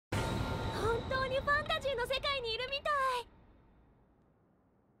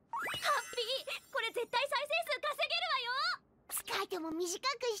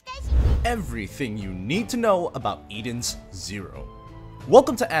Everything you need to know about Eden's Zero.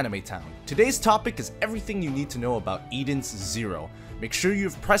 Welcome to Anime Town. Today's topic is everything you need to know about Eden's Zero. Make sure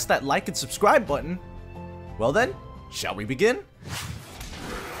you've pressed that like and subscribe button. Well then, shall we begin?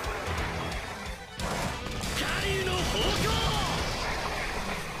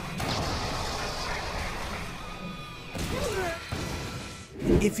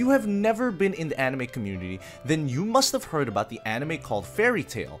 If you have never been in the anime community, then you must have heard about the anime called Fairy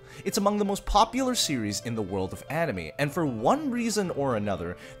Tail. It's among the most popular series in the world of anime, and for one reason or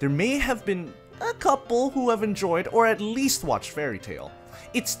another, there may have been a couple who have enjoyed or at least watched Fairy Tail.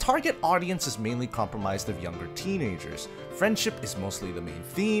 Its target audience is mainly comprised of younger teenagers. Friendship is mostly the main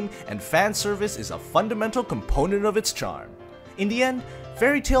theme, and fan service is a fundamental component of its charm. In the end,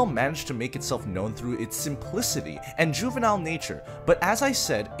 Fairy Tail managed to make itself known through its simplicity and juvenile nature, but as I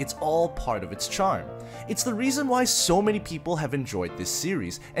said, it's all part of its charm. It's the reason why so many people have enjoyed this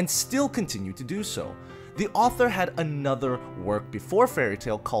series and still continue to do so. The author had another work before Fairy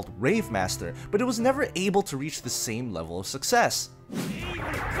Tail called Rave Master, but it was never able to reach the same level of success.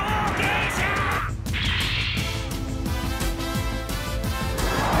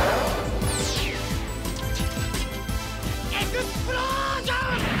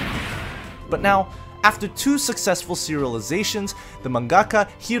 But now, after two successful serializations, the mangaka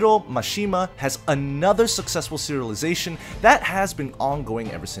Hiro Mashima has another successful serialization that has been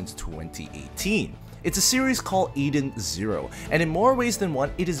ongoing ever since 2018. It's a series called Eden Zero, and in more ways than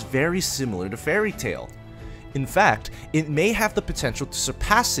one, it is very similar to Fairy Tail. In fact, it may have the potential to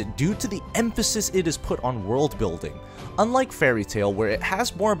surpass it due to the emphasis it has put on world building. Unlike Fairy Tail, where it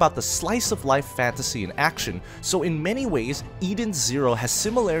has more about the slice of life fantasy and action, so in many ways, Eden Zero has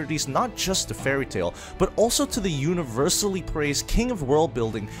similarities not just to Fairy Tail, but also to the universally praised king of world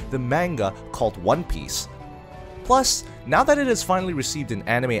building, the manga called One Piece. Plus, now that it has finally received an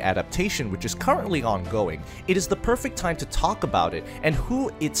anime adaptation which is currently ongoing, it is the perfect time to talk about it and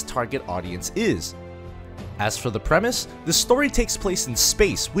who its target audience is. As for the premise, the story takes place in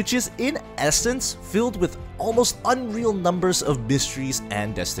space, which is in essence filled with almost unreal numbers of mysteries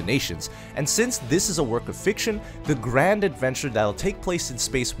and destinations. And since this is a work of fiction, the grand adventure that'll take place in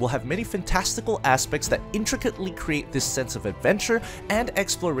space will have many fantastical aspects that intricately create this sense of adventure and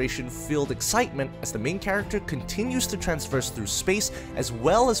exploration-filled excitement as the main character continues to traverse through space, as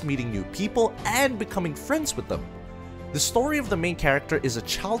well as meeting new people and becoming friends with them. The story of the main character is a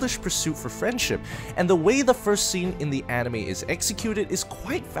childish pursuit for friendship, and the way the first scene in the anime is executed is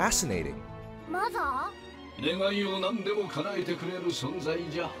quite fascinating. Mother?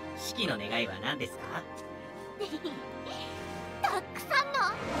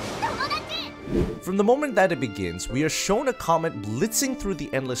 From the moment that it begins, we are shown a comet blitzing through the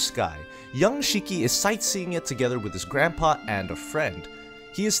endless sky. Young Shiki is sightseeing it together with his grandpa and a friend.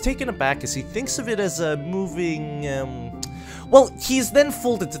 He is taken aback as he thinks of it as a moving, well, he is then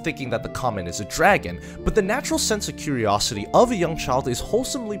fooled into thinking that the comet is a dragon, but the natural sense of curiosity of a young child is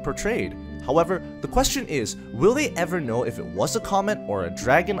wholesomely portrayed. However, the question is, will they ever know if it was a comet or a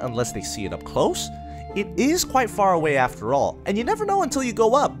dragon unless they see it up close? It is quite far away after all, and you never know until you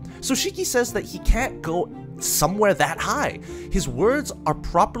go up. So Shiki says that he can't go somewhere that high. His words are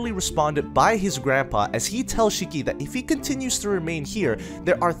properly responded by his grandpa as he tells Shiki that if he continues to remain here,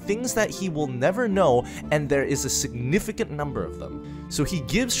 there are things that he will never know, and there is a significant number of them. So he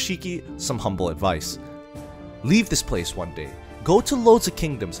gives Shiki some humble advice. Leave this place one day, go to loads of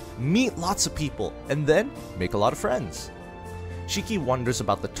kingdoms, meet lots of people, and then make a lot of friends. Shiki wonders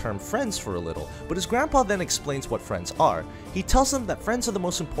about the term friends for a little, but his grandpa then explains what friends are. He tells him that friends are the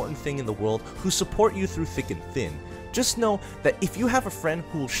most important thing in the world who support you through thick and thin. Just know that if you have a friend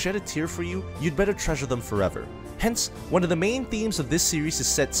who will shed a tear for you, you'd better treasure them forever. Hence, one of the main themes of this series is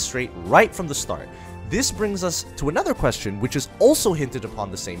set straight right from the start. This brings us to another question which is also hinted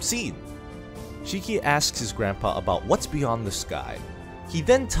upon the same scene. Shiki asks his grandpa about what's beyond the sky. He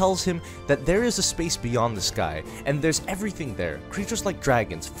then tells him that there is a space beyond the sky, and there's everything there. Creatures like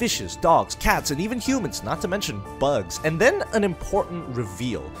dragons, fishes, dogs, cats, and even humans, not to mention bugs. And then an important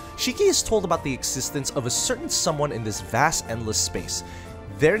reveal. Shiki is told about the existence of a certain someone in this vast, endless space.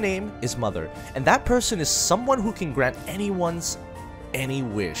 Their name is Mother, and that person is someone who can grant anyone's any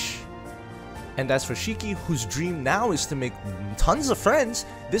wish. And as for Shiki, whose dream now is to make tons of friends,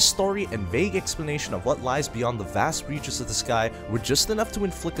 this story and vague explanation of what lies beyond the vast reaches of the sky were just enough to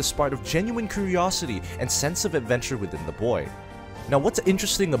inflict a spark of genuine curiosity and sense of adventure within the boy. Now what's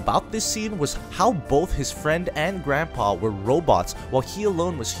interesting about this scene was how both his friend and grandpa were robots while he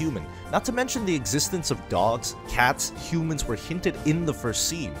alone was human. Not to mention the existence of dogs, cats, humans were hinted in the first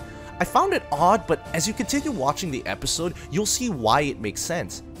scene. I found it odd, but as you continue watching the episode, you'll see why it makes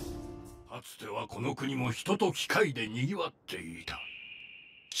sense. かつてはこの国も人と機械で賑わっていた。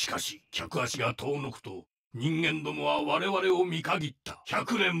しかし客足が遠のくと人間どもは我々を見限った。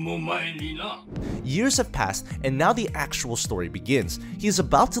100年も前にな。Years have passed, and now the actual story begins. He is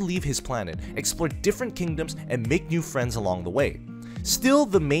about to leave his planet, explore different kingdoms, and make new friends along the way. Still,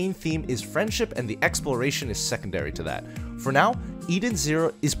 the main theme is friendship, and the exploration is secondary to that. For now, Eden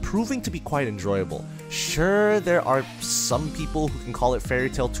Zero is proving to be quite enjoyable. Sure, there are some people who can call it Fairy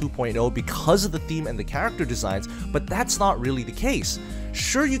Tail 2.0 because of the theme and the character designs, but that's not really the case.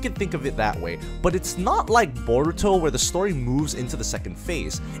 Sure, you can think of it that way, but it's not like Boruto where the story moves into the second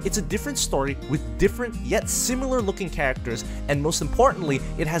phase. It's a different story with different yet similar looking characters, and most importantly,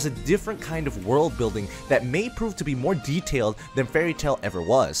 it has a different kind of world building that may prove to be more detailed than Fairy Tail ever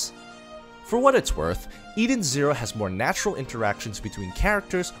was. For what it's worth, Eden Zero has more natural interactions between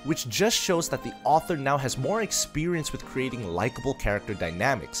characters, which just shows that the author now has more experience with creating likable character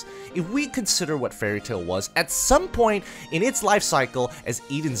dynamics. If we consider what Fairy Tail was at some point in its life cycle as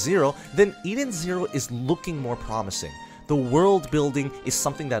Eden Zero, then Eden Zero is looking more promising. The world building is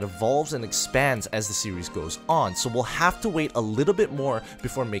something that evolves and expands as the series goes on, so we'll have to wait a little bit more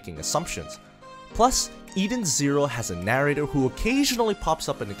before making assumptions. Plus, Eden Zero has a narrator who occasionally pops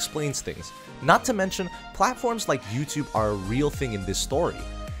up and explains things. Not to mention, platforms like YouTube are a real thing in this story.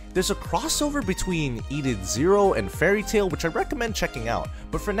 There's a crossover between Eden Zero and Fairy Tail which I recommend checking out,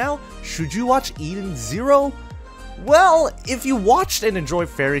 but for now, should you watch Eden Zero? Well, if you watched and enjoyed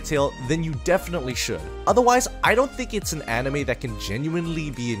Fairy Tail, then you definitely should. Otherwise, I don't think it's an anime that can genuinely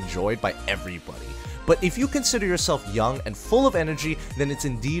be enjoyed by everybody. But if you consider yourself young and full of energy, then it's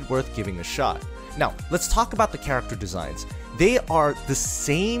indeed worth giving a shot. Now, let's talk about the character designs. They are the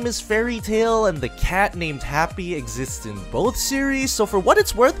same as Fairy Tail, and the cat named Happy exists in both series, so for what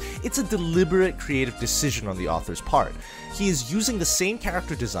it's worth, it's a deliberate creative decision on the author's part. He is using the same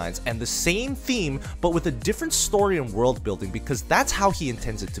character designs and the same theme, but with a different story and world building because that's how he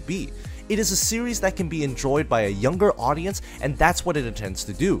intends it to be. It is a series that can be enjoyed by a younger audience, and that's what it intends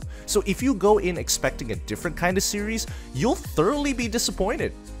to do. So if you go in expecting a different kind of series, you'll thoroughly be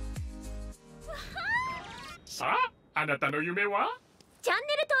disappointed.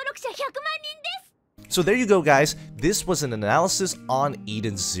 So there you go guys, this was an analysis on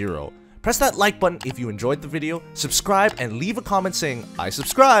Eden Zero. Press that like button if you enjoyed the video, subscribe and leave a comment saying I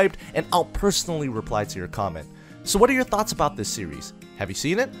subscribed, and I'll personally reply to your comment. So what are your thoughts about this series? Have you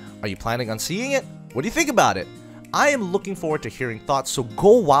seen it? Are you planning on seeing it? What do you think about it? I am looking forward to hearing thoughts, so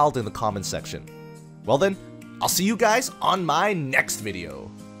go wild in the comment section. Well then, I'll see you guys on my next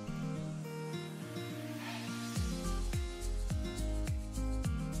video.